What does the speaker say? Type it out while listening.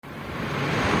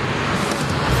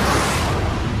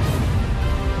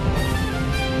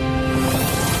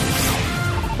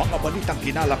balitang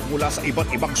hinalak mula sa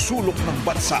iba't ibang sulok ng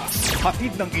bansa.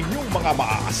 Hatid ng inyong mga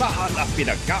maaasahan at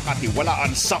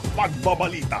pinagkakatiwalaan sa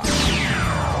pagbabalita.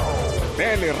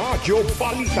 Teleradyo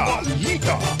Balita.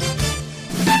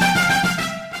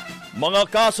 Mga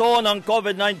kaso ng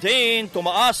COVID-19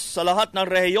 tumaas sa lahat ng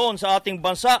rehiyon sa ating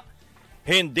bansa.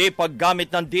 Hindi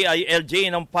paggamit ng DILG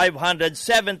ng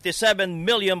 577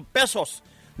 million pesos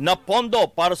na pondo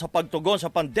para sa pagtugon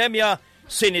sa pandemya,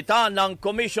 sinita ng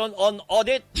Commission on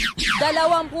Audit.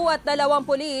 22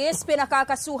 pulis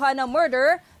pinakakasuhan ng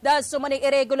murder dahil sumaning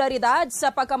irregularidad sa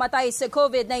pagkamatay sa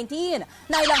COVID-19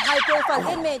 na ilang high-profile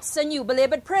inmates sa New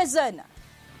Bilibid Prison.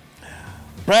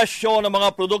 Presyo ng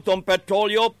mga produktong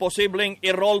petrolyo posibleng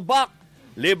i-roll back.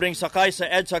 Libreng sakay sa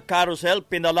EDSA Carousel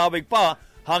pinalawig pa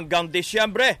hanggang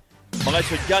Disyembre. Mga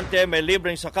estudyante may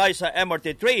libreng sakay sa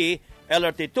MRT3,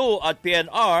 LRT2 at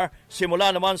PNR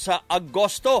simula naman sa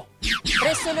Agosto.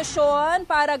 Resolusyon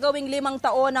para gawing 5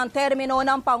 taon ang termino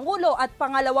ng Pangulo at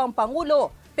Pangalawang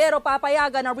Pangulo. Pero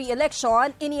papayagan ng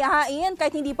re-election, inihain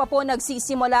kahit hindi pa po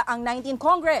nagsisimula ang 19th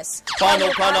Congress.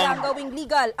 Paano gawing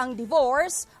legal ang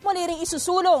divorce, muli rin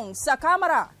isusulong sa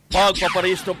Kamara.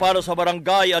 Pagpaparisto para sa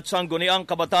barangay at sangguniang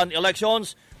kabataan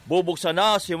elections, bubuksan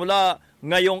na simula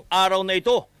ngayong araw na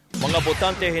ito. Mga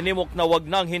botante hinimok na wag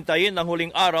nang hintayin ang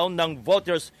huling araw ng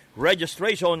voters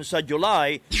registration sa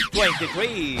July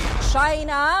 23.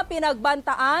 China,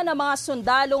 pinagbantaan ng mga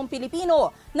sundalong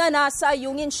Pilipino na nasa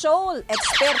Yungin Shoal.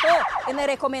 Eksperto,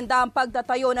 inirekomenda ang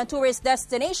pagtatayo ng tourist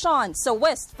destination sa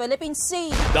West Philippine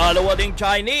Sea. Dalawa ding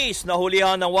Chinese na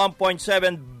hulihan ng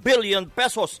 1.7 billion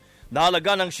pesos na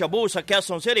halaga ng shabu sa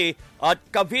Quezon City at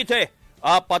Cavite.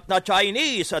 4 na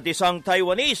Chinese at 1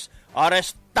 Taiwanese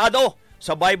arestado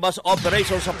sa bypass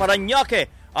operation sa Parañaque.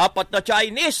 4 na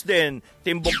Chinese din.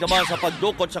 Timbok naman sa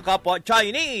pagdukot sa kapwa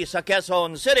Chinese sa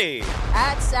Quezon City.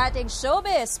 At sa ating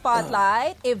showbiz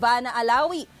spotlight, Ivana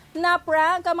Alawi,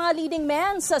 na-prank ang mga leading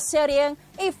men sa seryeng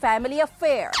A Family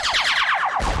Affair.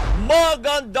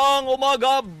 Magandang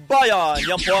umaga, bayan!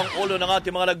 Yan po ang ulo ng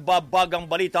ating mga nagbabagang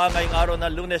balita ngayong araw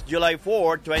ng Lunes, July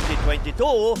 4,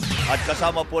 2022. At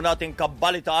kasama po nating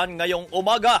kabalitaan ngayong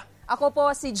umaga. Ako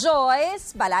po si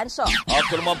Joyce Balancio.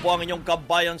 Ako naman po ang inyong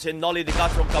kabayan si Nolly Di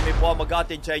Castro. Kami po ang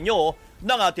mag-atid sa inyo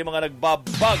ng ating mga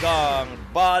nagbabagang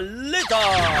balita.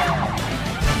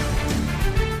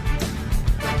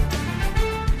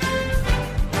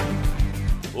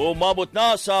 Umabot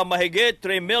na sa mahigit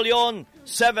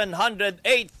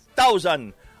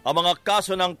 3,708,000 ang mga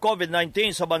kaso ng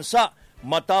COVID-19 sa bansa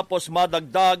matapos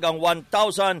madagdag ang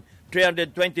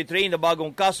 1,323 na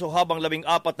bagong kaso habang 14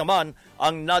 naman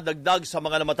ang nadagdag sa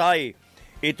mga namatay.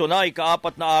 Ito na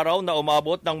ika-4 na araw na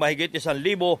umabot ng mahigit 1,000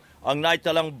 ang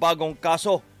naitalang bagong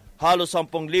kaso. Halos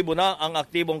 10,000 na ang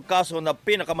aktibong kaso na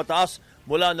pinakamataas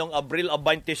mula noong Abril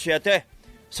 27.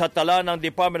 Sa tala ng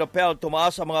Department of Health,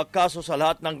 tumaas ang mga kaso sa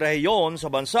lahat ng rehiyon sa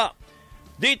bansa.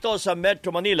 Dito sa Metro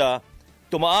Manila,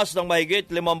 tumaas ng mahigit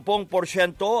 50%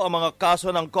 ang mga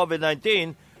kaso ng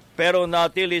COVID-19 pero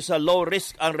natili sa low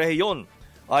risk ang rehiyon.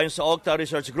 Ayon sa Octa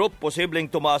Research Group, posibleng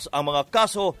tumaas ang mga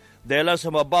kaso dahil sa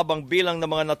mababang bilang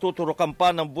ng mga natuturukan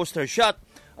pa ng booster shot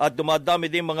at dumadami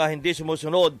din mga hindi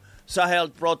sumusunod sa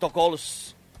health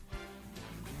protocols.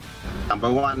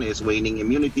 Number 1 is waning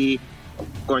immunity.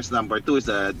 Of course, number 2 is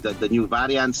the new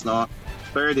variants. No,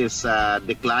 third is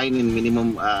decline in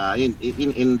minimum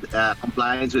in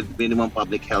compliance with minimum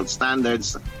public health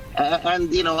standards. And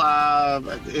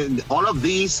all of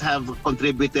these have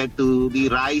contributed to the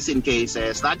rise in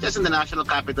cases, not just in the National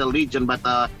Capital Region, but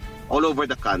all over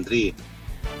the country.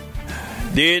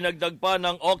 Dinagdag pa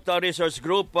ng Octa Research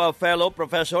Group fellow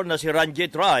professor na si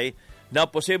Ranjit Rai na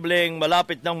posibleng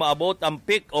malapit nang maabot ang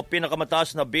peak o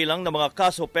pinakamataas na bilang ng mga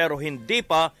kaso pero hindi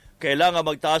pa kailangan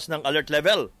magtaas ng alert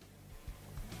level.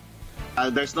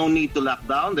 There's no need to lock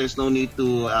down. There's no need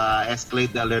to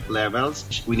escalate the alert levels.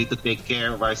 We need to take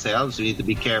care of ourselves. We need to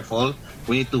be careful.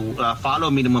 We need to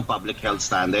follow minimum public health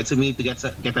standards. We need to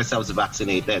get ourselves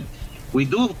vaccinated. We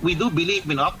do believe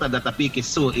in Octa that the peak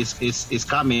is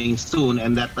coming soon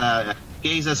and that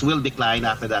cases will decline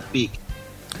after that peak.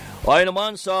 Ayon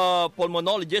naman sa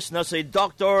pulmonologist na si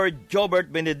Dr.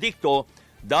 Jobert Benedicto,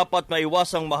 dapat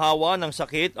maiwasang mahawa ng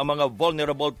sakit ang mga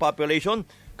vulnerable population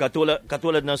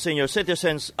katulad ng senior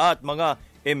citizens at mga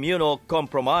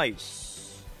immunocompromised.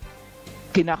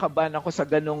 Kinakabahan ako sa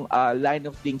ganong line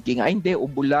of thinking. Hindi,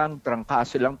 ubo lang,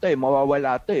 trangkaso lang to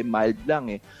mawawala to mild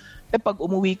lang pag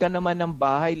umuwi ka naman ng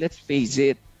bahay, let's face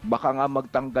it, baka nga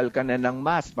magtanggal ka na ng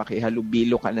mask,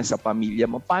 makihalubilo ka na sa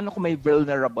pamilya mo. Paano kung may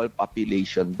vulnerable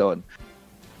population doon?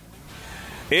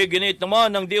 Iginit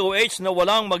naman ng DOH na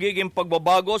walang magiging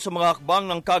pagbabago sa mga hakbang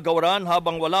ng kagawaran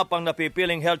habang wala pang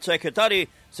napipiling Health Secretary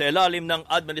sa ilalim ng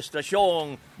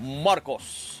Administrasyong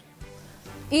Marcos.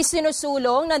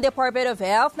 Isinusulong ng Department of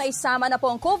Health na isama na po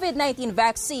ang COVID-19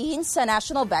 vaccine sa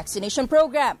National Vaccination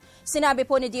Program. Sinabi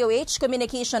po ni DOH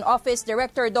Communication Office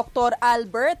Director Dr.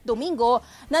 Albert Domingo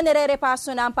na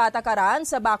nirerepaso na ang patakaran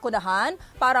sa bakunahan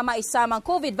para maisama ang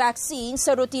COVID vaccine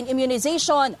sa routine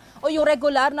immunization o yung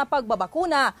regular na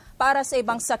pagbabakuna para sa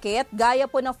ibang sakit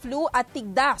gaya po ng flu at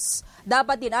tigdas.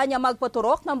 Dapat din niya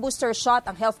magpaturok ng booster shot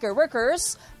ang healthcare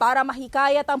workers para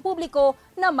mahikayat ang publiko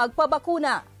na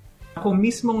magpabakuna. Kung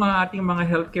mismo nga ating mga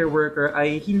healthcare worker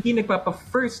ay hindi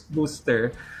nagpapa-first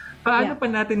booster, paano pa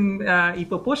natin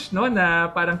ipupush na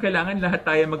parang kailangan lahat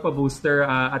tayo magpa-booster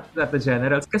at the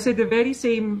generals? Kasi the very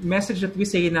same message that we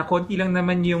say na konti lang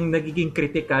naman yung nagiging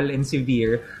critical and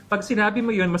severe, pag sinabi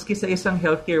mo yun, maski sa isang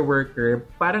healthcare worker,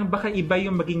 parang baka iba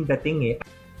yung maging dating eh.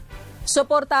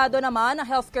 Suportado naman ng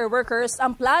healthcare workers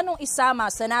ang planong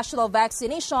isama sa national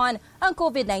vaccination ang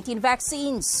COVID-19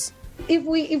 vaccines. If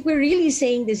we're really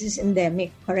saying this is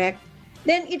endemic, correct?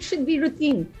 Then it should be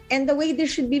routine. And the way this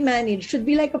should be managed should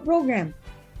be like a program.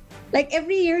 Like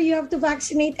every year, you have to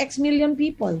vaccinate X million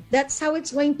people. That's how it's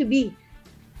going to be.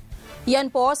 Yan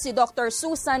po si Dr.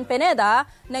 Susan Pineda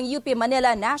ng UP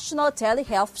Manila National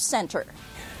Telehealth Center.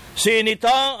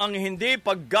 Sinita ang hindi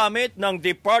paggamit ng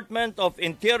Department of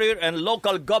Interior and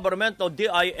Local Government o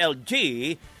DILG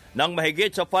ng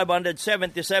mahigit sa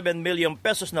 577 million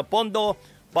pesos na pondo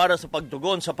para sa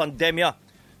pagtugon sa pandemya.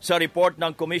 Sa report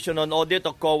ng Commission on Audit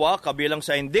o COA, kabilang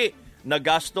sa hindi na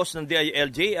gastos ng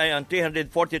DILG ay ang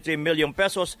 343 million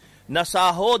pesos na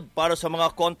sahod para sa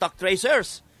mga contact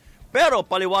tracers. Pero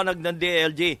paliwanag ng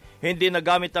DILG, hindi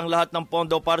nagamit ang lahat ng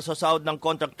pondo para sa sahod ng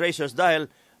contact tracers dahil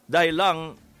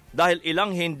ilang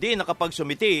hindi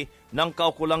nakapagsumiti ng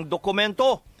kaukulang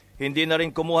dokumento. Hindi na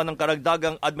rin kumuha ng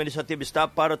karagdagang administrative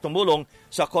staff para tumulong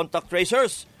sa contact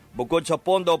tracers. Bukod sa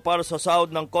pondo para sa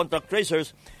sahod ng contact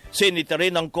tracers, sinita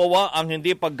rin ng COA ang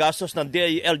hindi paggastos ng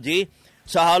DILG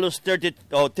sa halos 30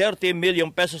 million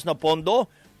pesos na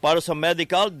pondo para sa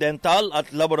medical, dental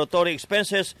at laboratory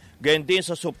expenses, gayon din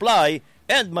sa supply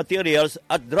and materials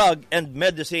at drug and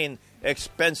medicine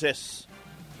expenses.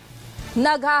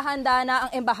 Naghahanda na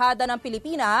ang Embahada ng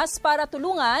Pilipinas para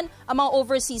tulungan ang mga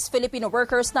overseas Filipino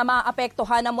workers na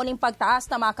maapektuhan ng muling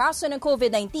pagtaas ng mga kaso ng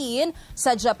COVID-19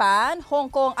 sa Japan, Hong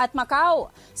Kong at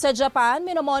Macau. Sa Japan,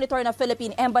 minomonitor ng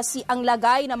Philippine Embassy ang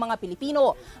lagay ng mga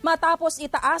Pilipino matapos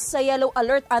itaas sa yellow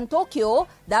alert ang Tokyo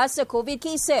dahil sa COVID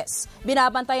cases.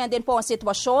 Binabantayan din po ang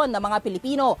sitwasyon ng mga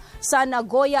Pilipino sa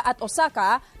Nagoya at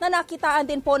Osaka na nakitaan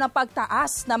din po ng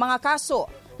pagtaas ng mga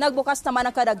kaso. Nagbukas naman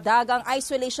ang karagdagang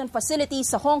isolation facility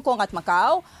sa Hong Kong at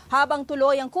Macau habang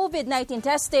tuloy ang COVID-19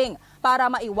 testing para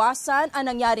maiwasan ang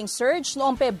nangyaring surge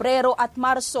noong Pebrero at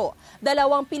Marso. 2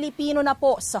 Pilipino na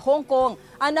po sa Hong Kong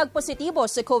ang nagpositibo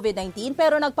sa COVID-19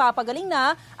 pero nagpapagaling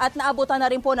na at naabutan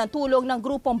na rin po ng tulong ng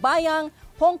grupong bayang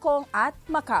Hong Kong at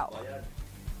Macau.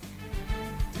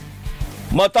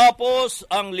 Matapos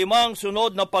ang 5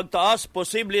 sunod na pagtaas,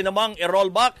 posible namang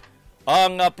i-rollback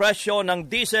ang presyo ng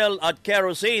diesel at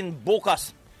kerosene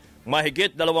bukas.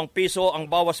 Mahigit 2 piso ang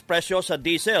bawas presyo sa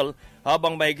diesel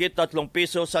habang mahigit 3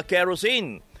 piso sa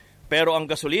kerosene. Pero ang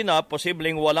gasolina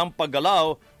posibleng walang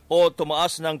paggalaw o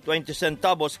tumaas ng 20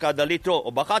 centavos kada litro o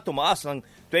baka tumaas ng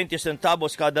 20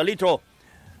 centavos kada litro.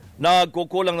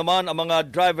 Nagkukulang naman ang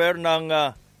mga driver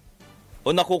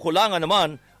nakukulangan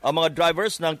naman ang mga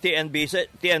drivers ng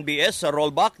TNBS sa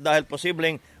rollback dahil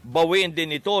posibleng bawiin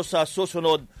din ito sa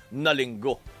susunod na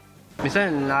linggo.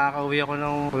 Minsan, nakaka-uwi ako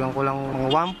ng kulang-kulang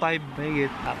 1.5 mahigit.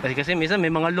 Kasi minsan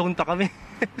may mga loan ta kami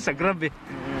sa Grab eh.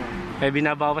 Kaya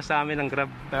binabawas sa amin ng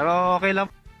Grab. Pero okay lang.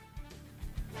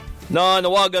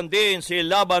 Nanawagan din si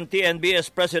Laban TNBS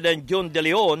President June De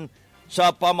Leon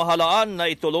sa pamahalaan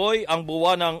na ituloy ang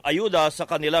buwan ng ayuda sa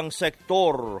kanilang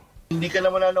sektor. Hindi ka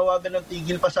naman nanawagan ng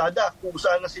tigil pasada kung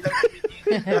saan na silang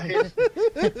tumitigil dahil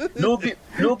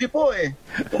lugi po eh.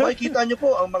 Kung makikita nyo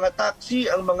po, ang mga taxi,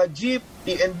 ang mga jeep,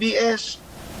 TNBS,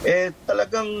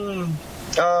 talagang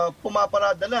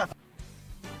pumaparada na.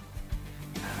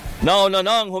 Nauna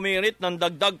nang humirit ng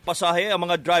dagdag pasahe ang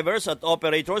mga drivers at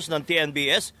operators ng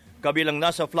TNBS, kabilang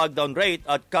nasa flag down rate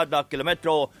at kada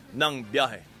kilometro ng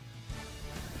biyahe.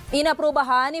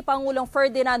 Inaprubahan ni Pangulong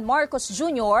Ferdinand Marcos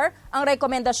Jr. ang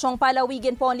rekomendasyong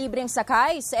palawigin po ang libreng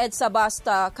sakay sa EDSA Bus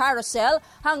Carousel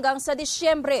hanggang sa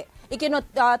Disyembre.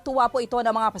 Ikinutuwa po ito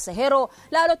ng mga pasahero,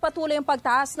 lalo't patuloy ang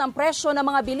pagtaas ng presyo ng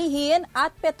mga bilihin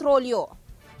at petrolyo.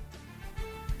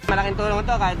 Malaking tulong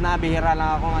ito kahit nabihira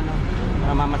lang akong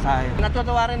mamasahe.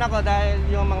 Natutuwa rin ako dahil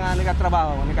yung mga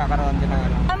nagtatrabaho, nagkakaroon din ng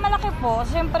ano. Malaki po.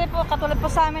 Siyempre po, katulad po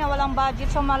sa amin na walang budget,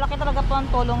 so malaki talaga po ang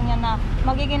tulong niya na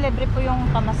magiging libre po yung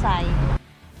pamasahe.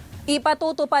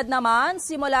 Ipatutupad naman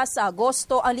simula sa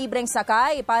Agosto ang libreng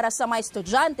sakay para sa mga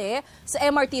estudyante sa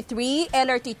MRT-3,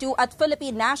 LRT-2 at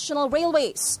Philippine National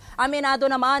Railways. Aminado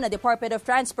naman ng Department of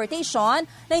Transportation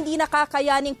na hindi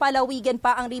nakakayaning palawigan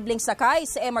pa ang libreng sakay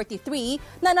sa MRT-3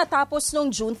 na natapos noong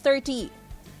June 30.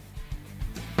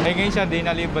 Ngayon siya di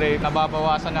na libre,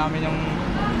 nababawasan namin yung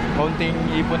konting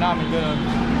ipon namin doon.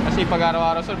 Kasi pag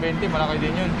araw-araw sir, 20, malaki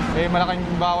din yun. Malaking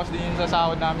bawas din yun sa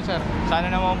sahod namin sir. Sana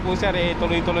naman po sir,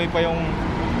 tuloy-tuloy pa yung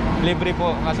libre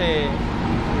po. Kasi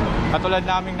katulad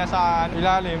namin nasa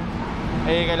ilalim,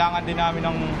 kailangan din namin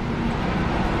ng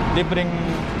libreng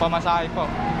pamasahe po,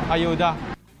 ayuda.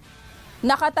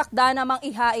 Nakatakda namang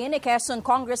ihain ni Quezon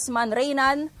Congressman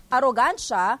Reynan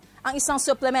Arrogancia ang isang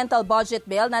supplemental budget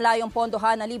bill na layong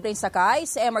pondohan ng libreng sakay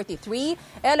sa MRT-3,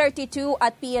 LRT-2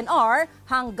 at PNR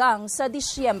hanggang sa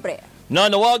Disyembre.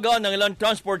 Nanawagan ng ilang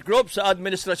transport group sa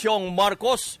Administrasyong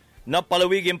Marcos na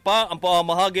palawigin pa ang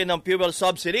pamamahagi ng fuel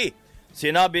subsidy.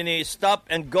 Sinabi ni Stop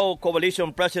and Go Coalition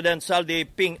President Saldi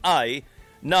Ping-ay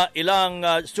na ilang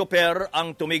super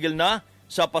ang tumigil na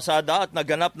sa pasada at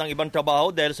naganap ng ibang trabaho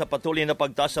dahil sa patuloy na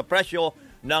pagtaas sa presyo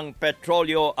ng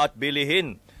petrolyo at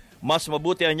bilihin. Mas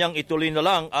mabuti niyang ituloy na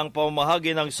lang ang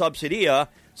pamamahagi ng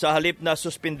subsidiya sa halip na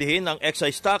suspindihin ang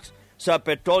excise tax sa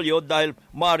petrolyo dahil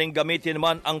maaaring gamitin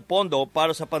naman ang pondo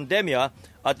para sa pandemya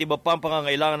at iba pang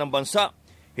pangangailangan ng bansa.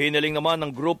 Hiniling naman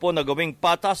ng grupo na gawing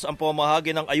patas ang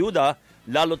pamamahagi ng ayuda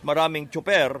lalo't maraming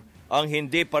tsuper ang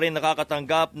hindi pa rin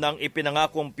nakakatanggap ng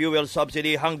ipinangakong fuel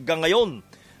subsidy hanggang ngayon.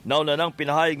 Nauna nang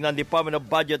pinahayag ng Department of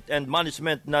Budget and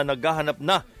Management na naghahanap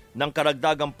na ng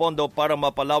karagdagang pondo para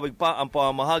mapalawig pa ang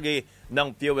pamamahagi ng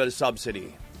fuel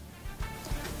subsidy.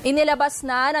 Inilabas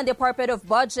na ng Department of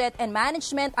Budget and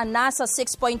Management ang nasa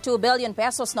 6.2 billion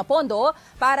pesos na pondo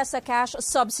para sa cash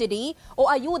subsidy o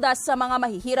ayuda sa mga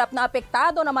mahihirap na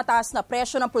apektado na mataas na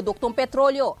presyo ng produktong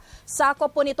petrolyo.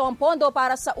 Sakop po nito ang pondo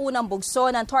para sa unang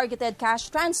bugso ng targeted cash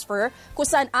transfer kung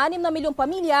saan 6 na milyong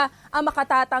pamilya ang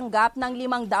makatatanggap ng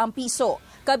 500 piso.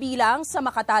 Kabilang sa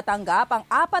makatatanggap ang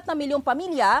 4 na milyong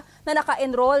pamilya na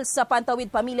naka-enroll sa Pantawid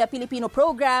Pamilya Pilipino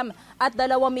Program at 2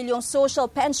 milyong social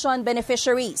pension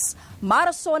beneficiaries.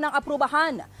 Marso ng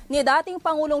aprubahan ni dating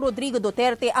Pangulong Rodrigo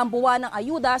Duterte ang buwan ng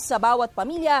ayuda sa bawat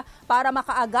pamilya para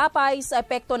makaagapay sa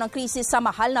epekto ng krisis sa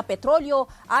mahal na petrolyo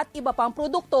at iba pang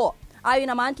produkto. Ayon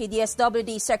naman kay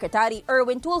DSWD Secretary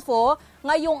Erwin Tulfo,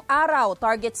 ngayong araw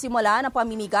target simula ng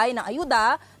pamimigay ng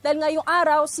ayuda dahil ngayong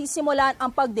araw sisimulan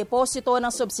ang pagdeposito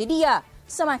ng subsidiya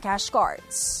sa mga cash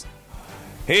cards.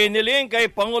 Hiniling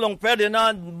kay Pangulong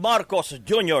Ferdinand Marcos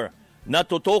Jr. na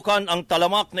tutukan ang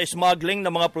talamak na smuggling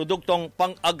ng mga produktong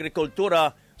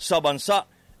pang-agrikultura sa bansa.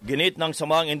 Ginit ng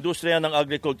Samahang Industriya ng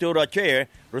Agrikultura Chair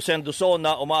Rosendo So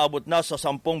na umaabot na sa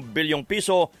 10 bilyong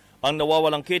piso ang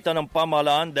nawawalang kita ng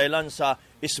pamahalaan dahilan sa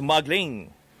smuggling.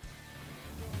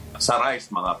 Sa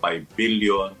rice, mga 5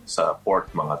 billion. Sa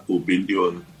pork, mga 2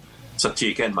 billion. Sa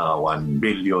chicken, mga 1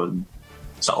 billion.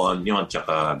 Sa onion,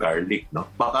 tsaka garlic. No?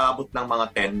 Makaabot ng mga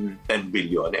 10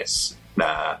 bilyones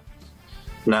na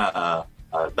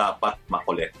dapat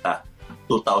makolekta.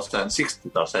 2006,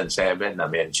 2007,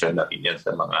 na-mention na rin yan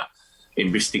sa mga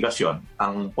investigasyon.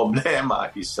 Ang problema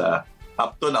is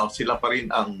up to now, sila pa rin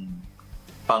ang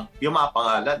yung mga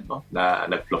pangalan no, na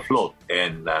nagflo-float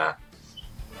and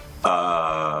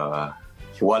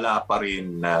wala pa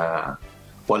rin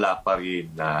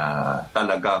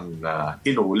talagang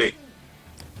hinuli.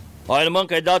 Ayon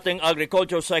naman kay dating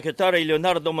Agriculture Secretary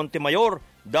Leonardo Montemayor,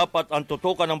 dapat ang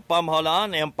tutukan ng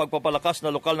pamahalaan ay ang pagpapalakas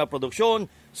na lokal na produksyon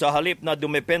sa halip na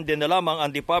dumepende na lamang ang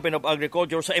Department of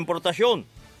Agriculture sa importasyon.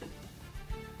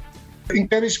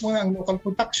 Encourage mo ang local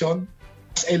production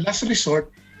as a last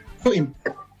resort to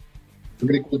import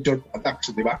agriculture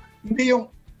products, di ba? Hindi yung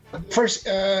first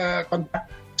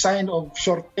sign of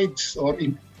shortage or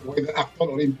whether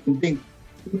actual or impending.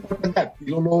 Important that,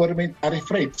 ilo-lower mo yung tariff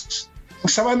rates. Ang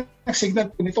sama ng signal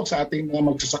po nito sa ating mga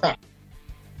magsasaka.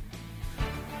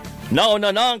 Nauna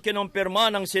na ang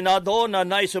kinumpirma ng Senado na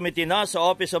naisumiti na sa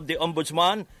Office of the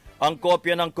Ombudsman ang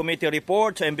kopya ng committee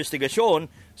report sa investigasyon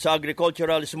sa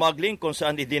agricultural smuggling kung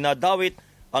saan idinadawit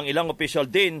ang ilang opisyal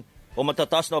din o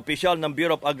matataas na opisyal ng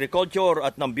Bureau of Agriculture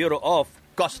at ng Bureau of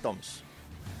Customs.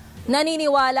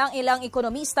 Naniniwala ang ilang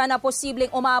ekonomista na posibleng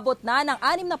umabot na ng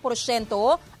 6%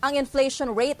 ang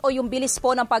inflation rate o yung bilis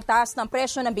po ng pagtaas ng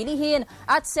presyo ng bilihin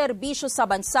at serbisyo sa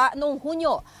bansa noong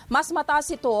Hunyo. Mas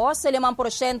mataas ito sa 5%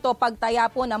 pagtaya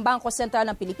po ng Bangko Sentral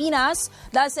ng Pilipinas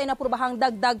dahil sa inaprubahang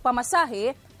dagdag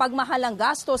pamasahe, pagmahalang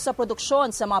gasto sa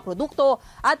produksyon sa mga produkto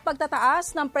at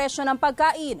pagtataas ng presyo ng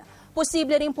pagkain.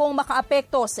 Posible rin pong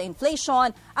makaapekto sa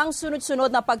inflation ang sunod-sunod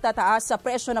na pagtataas sa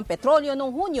presyo ng petrolyo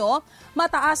noong Hunyo,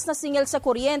 mataas na singil sa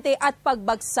kuryente at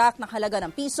pagbagsak ng halaga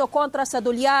ng piso kontra sa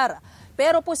dolyar.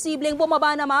 Pero posibleng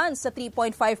bumaba naman sa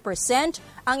 3.5%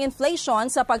 ang inflation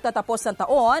sa pagtatapos ng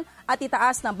taon at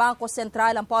itaas ng Bangko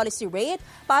Sentral ang policy rate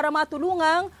para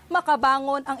matulungang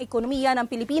makabangon ang ekonomiya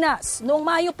ng Pilipinas. Noong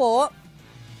Mayo po,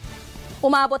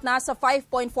 umabot na sa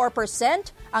 5.4%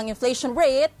 ang inflation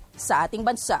rate sa ating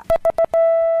bansa.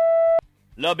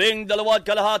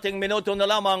 12 minuto na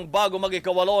lamang bago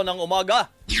mag-ikawalo ng umaga.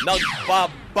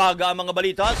 Nagpapaga ang mga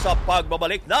balita sa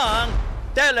pagbabalik ng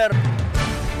Teller.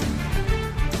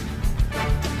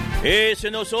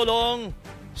 Isinusulong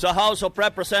sa House of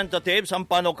Representatives ang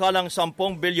panukalang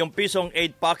 10 bilyong pisong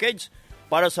aid package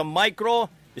para sa micro,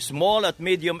 small at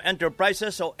medium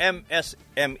enterprises o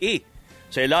MSME.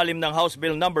 Sa ilalim ng House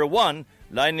Bill No.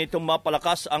 1, lain nitong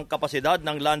mapalakas ang kapasidad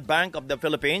ng Land Bank of the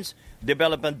Philippines,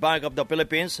 Development Bank of the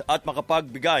Philippines at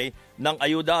makapagbigay ng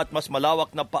ayuda at mas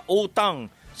malawak na pautang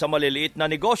sa maliliit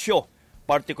na negosyo.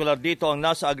 Partikular dito ang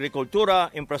nasa agrikultura,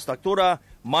 infrastruktura,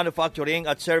 manufacturing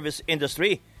at service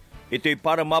industry. Ito'y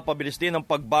para mapabilis din ang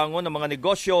pagbangon ng mga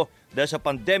negosyo dahil sa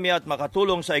pandemya at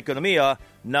makatulong sa ekonomiya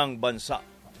ng bansa.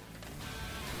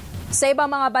 Sa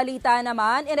ibang mga balita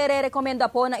naman,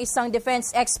 inirekomenda po ng isang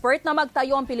defense expert na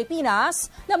magtayo ang Pilipinas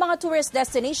ng mga tourist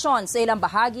destinations sa ilang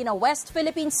bahagi ng West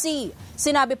Philippine Sea.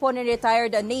 Sinabi po ni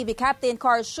retired Navy Captain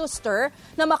Carl Schuster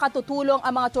na makatutulong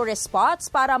ang mga tourist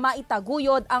spots para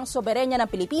maitaguyod ang soberenya ng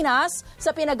Pilipinas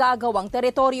sa pinagagawang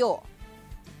teritoryo.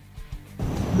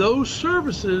 Those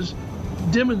services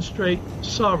demonstrate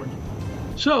sovereignty.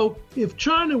 So, if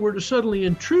China were to suddenly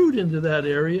intrude into that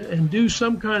area and do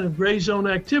some kind of gray zone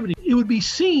activity, it would be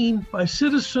seen by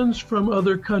citizens from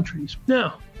other countries.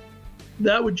 Now,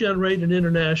 that would generate an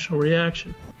international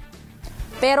reaction.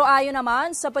 Pero ayon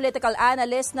naman sa political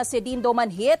analyst na si Dindo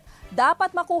Manhit,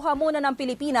 dapat makuha muna ng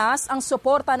Pilipinas ang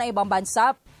suporta ng ibang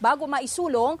bansa bago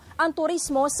maisulong ang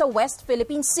turismo sa West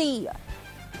Philippine Sea.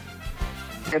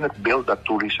 We cannot build a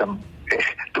tourist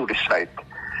site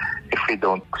if we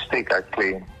don't stake our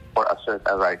claim or assert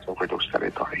our rights over those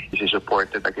territories. This is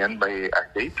supported again by our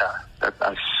data that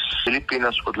as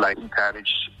Filipinos would like to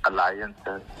encourage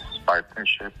alliances,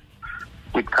 partnership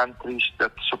with countries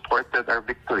that supported our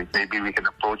victory. Maybe we can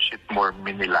approach it more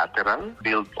unilateral,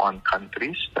 build on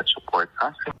countries that support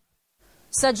us.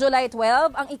 Sa July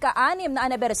 12, ang ika-6 na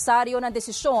anibersaryo ng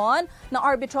desisyon ng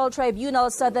Arbitral Tribunal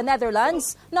sa the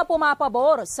Netherlands na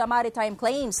pumapabor sa maritime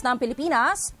claims ng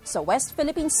Pilipinas sa West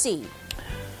Philippine Sea.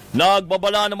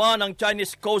 Nagbabala naman ang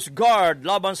Chinese Coast Guard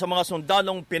laban sa mga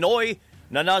sundalong Pinoy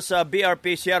na nasa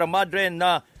BRP Sierra Madre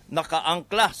na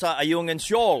nakaangkla sa Ayungin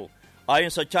Shoal. Ayon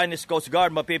sa Chinese Coast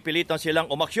Guard, mapipilitan silang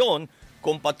umaksyon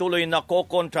kung patuloy na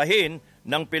kokontrahin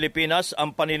ng Pilipinas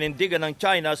ang paninindigan ng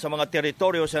China sa mga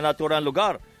teritoryo sa naturang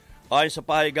lugar. Ayon sa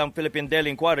pahayagang Philippine Daily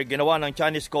Inquirer, ginawa ng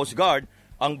Chinese Coast Guard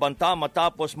ang banta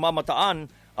matapos mamataan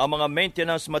ang mga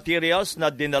maintenance materials na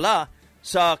dinala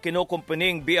sa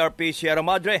kinukumpining BRP Sierra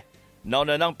Madre.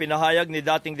 Nauna nang pinahayag ni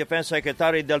dating Defense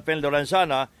Secretary Delfin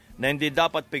Lorenzana na hindi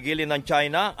dapat pigilin ng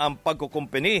China ang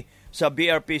pagkukumpini sa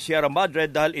BRP Sierra Madre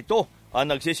dahil ito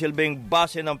ang nagsisilbing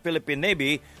base ng Philippine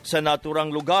Navy sa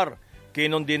naturang lugar.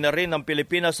 Kinundi na rin ng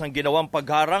Pilipinas ang ginawang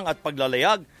pagharang at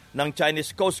paglalayag ng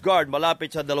Chinese Coast Guard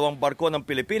malapit sa 2 barko ng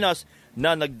Pilipinas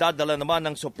na nagdadala naman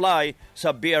ng supply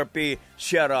sa BRP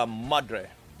Sierra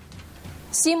Madre.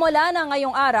 Simula na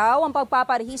ngayong araw ang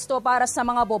pagpaparehisto para sa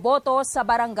mga boboto sa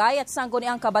barangay at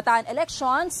sangguniang kabataan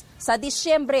elections sa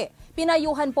Disyembre.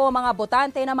 Pinayuhan po mga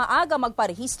botante na maaga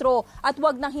magparehistro at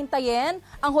huwag nang hintayin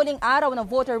ang huling araw ng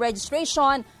voter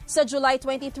registration sa July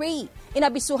 23.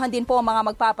 Inabisuhan din po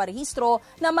mga magpaparehistro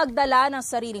na magdala ng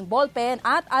sariling ballpen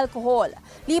at alcohol.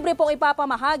 Libre pong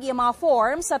ipapamahagi ang mga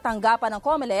forms sa tanggapan ng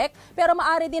COMELEC pero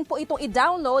maaari din po itong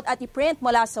i-download at i-print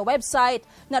mula sa website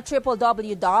na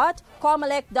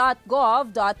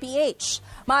www.comelec.gov.ph.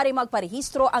 Maaari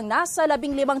magparehistro ang nasa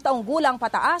 15 taong gulang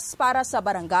pataas para sa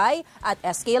barangay at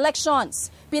SK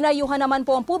elections. Pinayuhan naman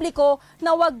po ang publiko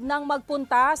na huwag nang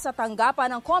magpunta sa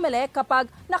tanggapan ng COMELEC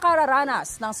kapag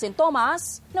nakararanas ng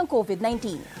sintomas ng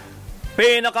COVID-19.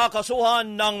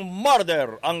 Pinakakasuhan ng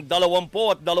murder ang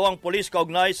 22 pulis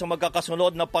kaugnay sa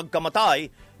magkakasunod na pagkamatay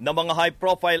ng mga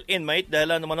high-profile inmate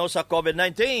dahil naman sa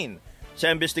COVID-19. Sa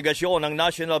investigasyon ng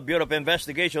National Bureau of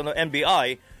Investigation o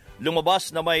NBI,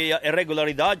 lumabas na may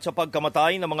irregularidad sa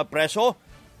pagkamatay ng mga preso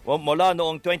mula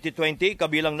noong 2020,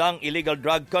 kabilang ng illegal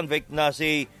drug convict na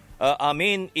si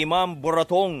Amin Imam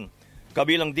Buratong.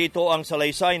 Kabilang dito ang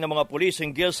salaysay ng mga pulis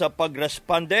hinggil sa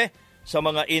pagresponde sa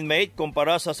mga inmate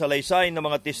kumpara sa salaysay ng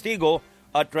mga testigo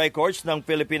at records ng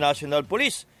Philippine National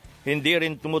Police. Hindi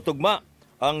rin tumutugma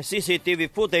ang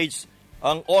CCTV footage,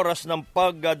 ang oras ng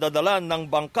pagdadala ng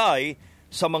bangkay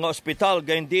sa mga ospital,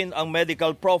 gayon din ang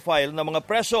medical profile ng mga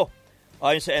preso.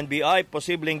 Ayon sa NBI,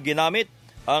 posibleng ginamit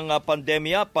ang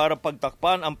pandemya para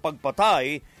pagtakpan ang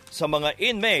pagpatay sa mga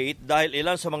inmate dahil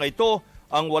ilan sa mga ito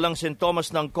ang walang sintomas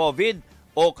ng COVID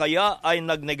o kaya ay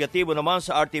nagnegatibo naman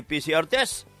sa RT-PCR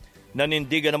test.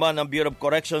 Nanindigan naman ang Bureau of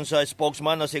Corrections sa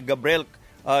spokesman na si Gabriel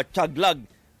Chaglag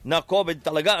na COVID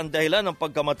talaga ang dahilan ng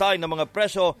pagkamatay ng mga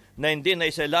preso na hindi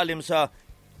na isailalim sa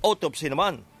autopsy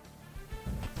naman.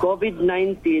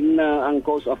 COVID-19 ang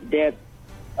cause of death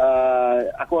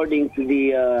according to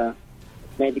the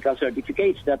medical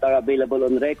certificates that are available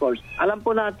on records. Alam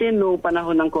po natin noong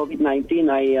panahon ng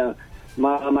COVID-19 ay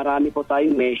marami po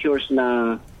tayong measures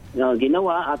na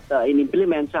ginawa at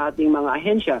in-implement sa ating mga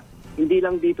ahensya. Hindi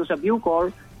lang dito sa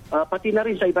Bucor, pati na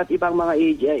rin sa iba't ibang mga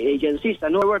agencies.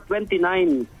 There were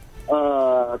 29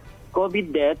 COVID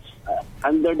deaths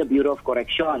under the Bureau of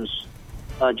Corrections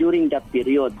during that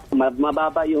period.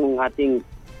 Mababa yung ating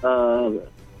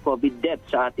COVID deaths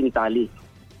sa ating tali.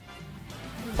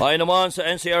 Ayon naman sa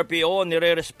NCRPO,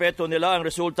 nire-respeto nila ang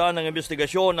resulta ng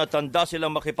investigasyon at handa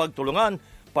silang makipagtulungan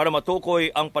para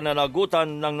matukoy ang pananagutan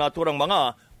ng naturang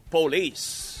mga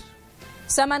police.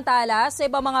 Samantala, sa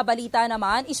ibang mga balita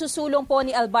naman, isusulong po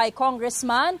ni Albay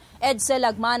Congressman Edsel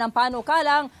Lagman ang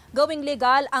panukalang gawing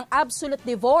legal ang absolute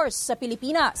divorce sa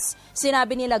Pilipinas.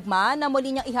 Sinabi ni Lagman na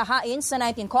muli niyang ihahain sa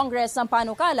 19th Congress ang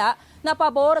panukala na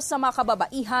pabor sa mga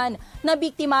kababaihan na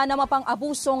biktima ng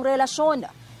mapang-abusong relasyon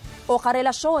o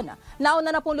karelasyon.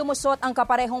 Nauna na pong lumusot ang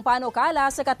kaparehong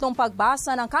panukala sa katlong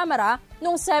pagbasa ng Kamara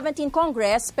noong 17th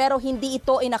Congress pero hindi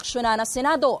ito inaksyonan ng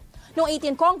Senado. Noong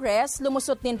 18th Congress,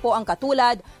 lumusot din po ang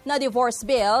katulad na divorce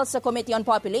bill sa Committee on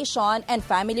Population and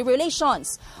Family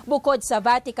Relations. Bukod sa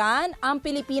Vatican, ang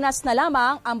Pilipinas na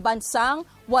lamang ang bansang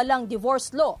walang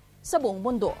divorce law sa buong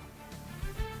mundo.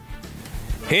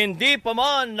 Hindi pa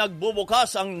man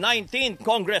nagbubukas ang 19th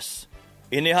Congress.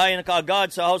 Inihain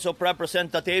kaagad sa House of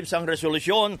Representatives ang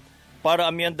resolusyon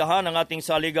para amyendahan ang ating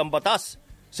saligang batas.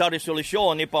 Sa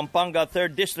resolusyon ni Pampanga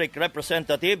 3rd District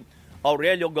Representative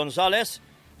Aurelio Gonzales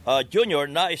Jr.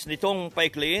 nais nitong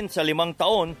paikliin sa 5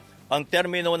 taon ang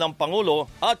termino ng Pangulo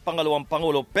at Pangalawang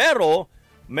Pangulo pero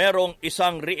merong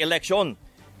isang re-election.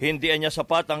 Hindi niya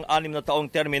sapat ang 6 na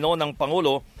taong termino ng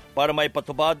Pangulo para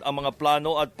maipatupad ang mga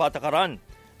plano at patakaran.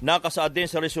 Nakasaad din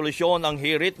sa resolusyon ang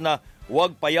hirit na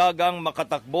huwag payagang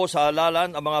makatakbo sa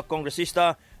halalan ang mga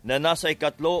kongresista na nasa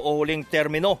ikatlo o huling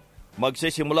termino.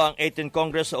 Magsisimula ang 18th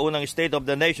Congress sa unang State of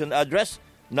the Nation Address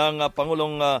ng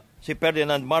Pangulong si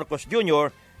Ferdinand Marcos Jr.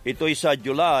 Ito'y sa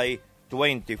July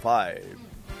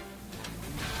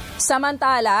 25.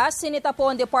 Samantala, sinita po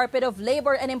ang Department of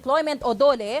Labor and Employment o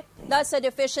DOLE dahil sa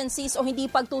deficiencies o hindi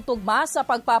pagtutugma sa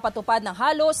pagpapatupad ng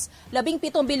halos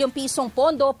 17 bilyong pisong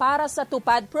pondo para sa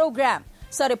TUPAD program.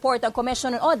 Sa report ng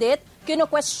Commission on Audit,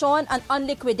 kinu-question ang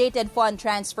unliquidated fund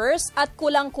transfers at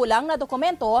kulang-kulang na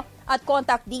dokumento at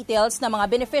contact details ng mga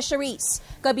beneficiaries.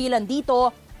 Kabilang dito,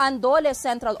 ang DOLE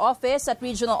Central Office at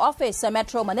Regional Office sa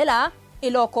Metro Manila,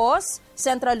 Ilocos,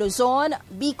 Central Luzon,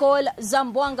 Bicol,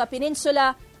 Zamboanga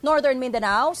Peninsula, Northern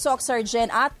Mindanao, Soc-Sargen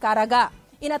at Caraga.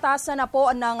 Inatasan na po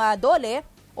ng DOLE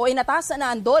na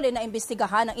ang DOLE na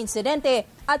imbestigahan ang insidente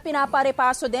at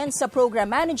pinaparepaso din sa program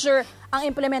manager ang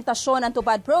implementasyon ng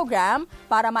TUPAD program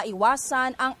para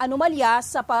maiwasan ang anomalya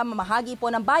sa pamamahagi po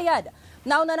ng bayad.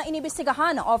 Nauna na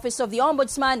inimbestigahan ng Office of the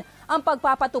Ombudsman ang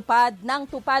pagpapatupad ng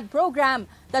TUPAD program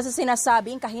dahil sa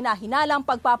sinasabing kahina-hinalang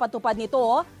pagpapatupad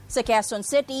nito sa Quezon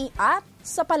City at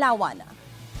sa Palawan.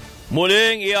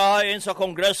 Muling ihahain sa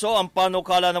Kongreso ang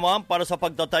panukala naman para sa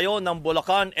pagtatayo ng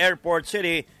Bulacan Airport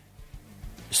City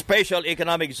Special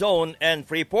Economic Zone and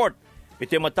Freeport.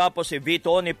 Ito matapos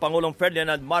i-veto ni Pangulong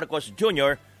Ferdinand Marcos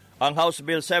Jr. ang House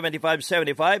Bill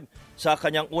 7575 sa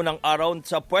kanyang unang araw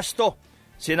sa pwesto.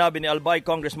 Sinabi ni Albay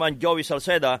Congressman Joey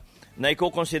Salceda na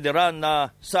ikukonsidera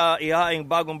na sa ihahaing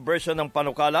bagong version ng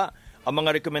panukala ang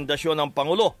mga rekomendasyon ng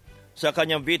Pangulo. Sa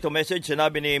kanyang veto message,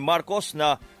 sinabi ni Marcos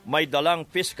na may dalang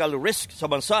fiscal risk sa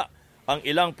bansa ang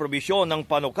ilang probisyon ng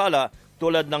panukala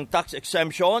tulad ng tax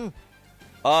exemption,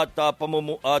 at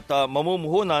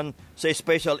mamumuhunan sa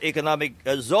Special Economic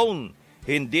Zone.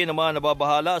 Hindi naman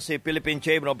nababahala si Philippine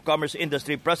Chamber of Commerce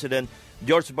Industry President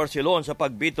George Barcelon sa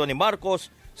pagbito ni Marcos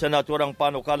sa naturang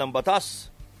panukalang batas.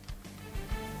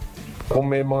 Kung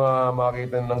may mga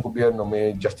makita ng gobyerno,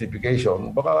 may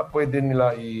justification, baka pwede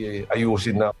nila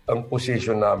iayusin na ang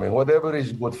position namin. Whatever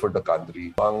is good for the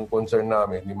country. Ang concern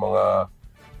namin, yung mga,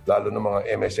 lalo na mga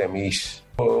MSMEs.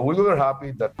 We were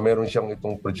happy that meron siyang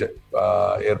itong project,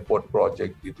 airport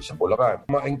project dito sa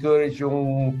Bulacan. Ma-encourage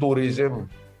yung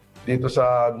tourism dito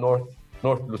sa North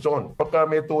Luzon. Pagka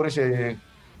may tourist,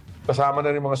 kasama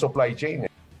na rin mga supply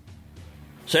chain.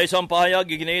 Sa isang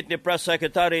pahayag, iginiit ni Press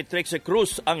Secretary Trixie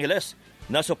Cruz Angeles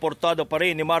na suportado pa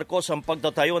rin ni Marcos ang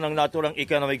pagtatayo ng naturang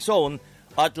economic zone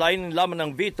at lain lamang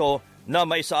ng veto na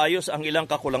maisaayos ang ilang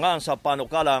kakulangan sa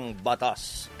panukalang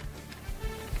batas.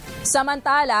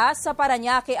 Samantala, sa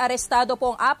Parañaque, arestado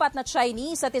po ang 4 na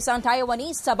Chinese at isang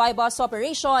Taiwanese sa buy-bus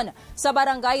operation sa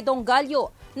barangay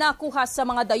Donggalyo. Nakuha sa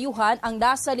mga dayuhan ang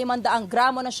nasa 500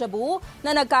 gramo na shabu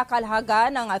na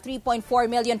nagkakalaga ng 3.4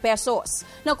 million pesos.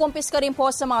 Nakumpiska rin po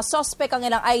sa mga suspect ang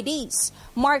ilang IDs,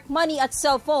 marked money at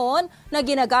cellphone na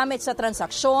ginagamit sa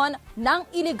transaksyon ng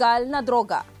iligal na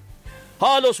droga.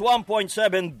 Halos 1.7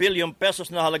 billion pesos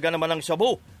na halaga naman ng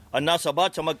shabu ang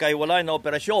nasabat sa magkahiwalay na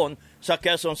operasyon sa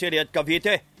Quezon City at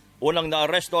Cavite. Unang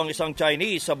naaresto ang isang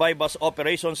Chinese sa buy-bus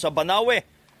operation sa Banawe.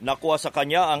 Nakuha sa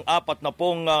kanya ang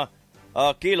 40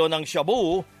 kilo ng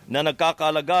shabu na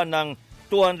nagkakalaga ng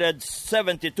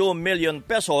 272 million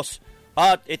pesos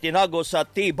at itinago sa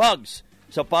T-bags.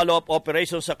 Sa follow-up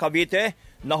operation sa Cavite,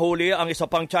 nahuli ang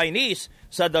isa pang Chinese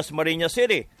sa Dasmariñas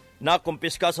City.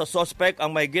 Nakumpiska sa suspect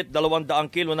ang mahigit 200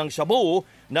 kilo ng shabu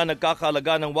na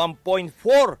nagkakalaga ng 1.4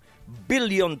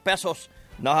 billion pesos.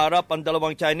 Naharap ang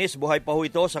dalawang Chinese, buhay pa ho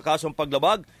ito sa kasong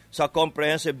paglabag sa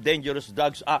Comprehensive Dangerous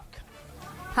Drugs Act.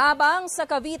 Habang sa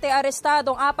Cavite,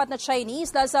 arestadong 4 na Chinese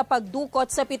dahil sa pagdukot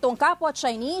sa 7 kapwa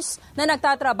Chinese na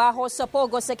nagtatrabaho sa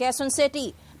Pogo sa Quezon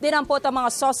City. Dinampot ang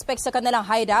mga suspect sa kanilang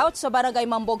hideout sa Barangay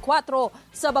Mambog 4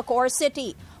 sa Bacoor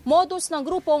City. Modus ng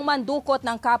grupong mandukot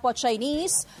ng kapwa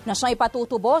Chinese na siyang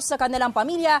ipatutubos sa kanilang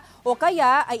pamilya o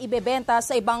kaya ay ibebenta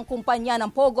sa ibang kumpanya ng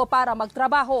Pogo para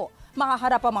magtrabaho.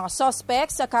 Makaharap ang mga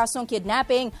suspect sa kasong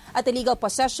kidnapping at illegal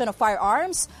possession of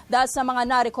firearms dahil sa mga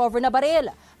na-recover na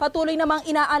baril. Patuloy namang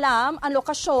inaalam ang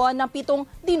lokasyon ng 7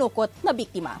 dinukot na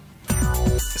biktima.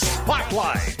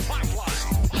 Spotlight.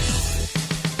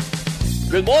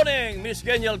 Good morning, Miss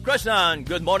Geniel Krishnan.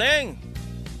 Good morning.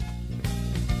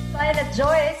 Violet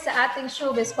Joyce sa ating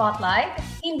showbiz spotlight,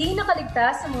 hindi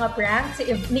nakaligtas sa mga pranks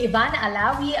ni Ivana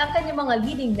Alawi ang kanyang mga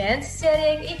leading men sa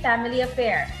seryeng A Family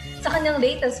Affair. Sa kanyang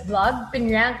latest vlog,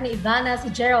 pinrank ni Ivana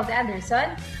si Gerald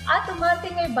Anderson at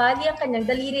umating ay bali ang kanyang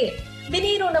daliri.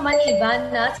 Biniro naman ni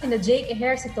Ivana sina Jake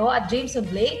Ejercito at Jameson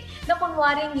Blake na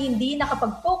kunwaring hindi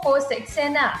nakapag-focus sa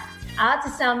eksena. At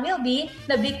si Sam Milby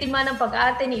na biktima ng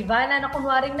pag-arte ni Ivana na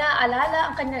kunwaring naaalala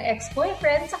ang kanyang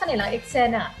ex-boyfriend sa kanilang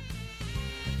eksena.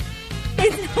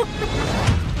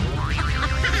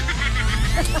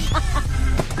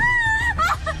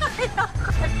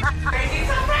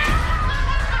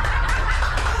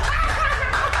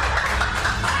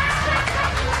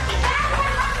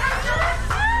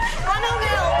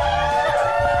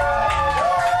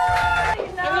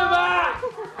 Ano ba?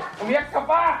 Umiyak ka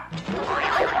pa!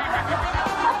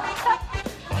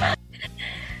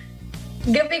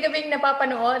 Gabi-gabing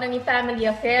napapanood ang Family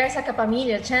Affair sa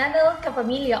Kapamilya Channel,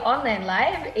 Kapamilya Online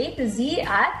Live, A to Z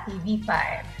at TV5.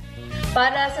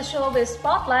 Para sa Showbiz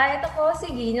Spotlight, ako si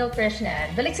Geniel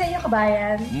Krishnan. Balik sa inyo,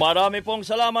 kabayan. Marami pong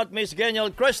salamat, Miss Geniel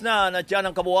Krishnan. At yan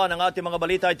ang kabuuan ng ating mga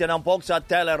balita ay tinampok sa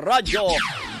Radyo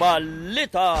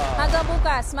Balita. Hanggang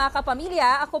bukas, mga kapamilya,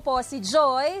 ako po si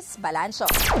Joyce Balancho.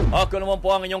 Ako naman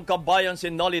po ang inyong kabayan,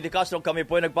 si Nolly De Castro. Kami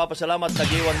po ay nagpapasalamat.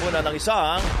 Nag-iwan muna ng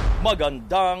isang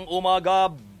magandang umaga,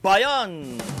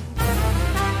 bayan!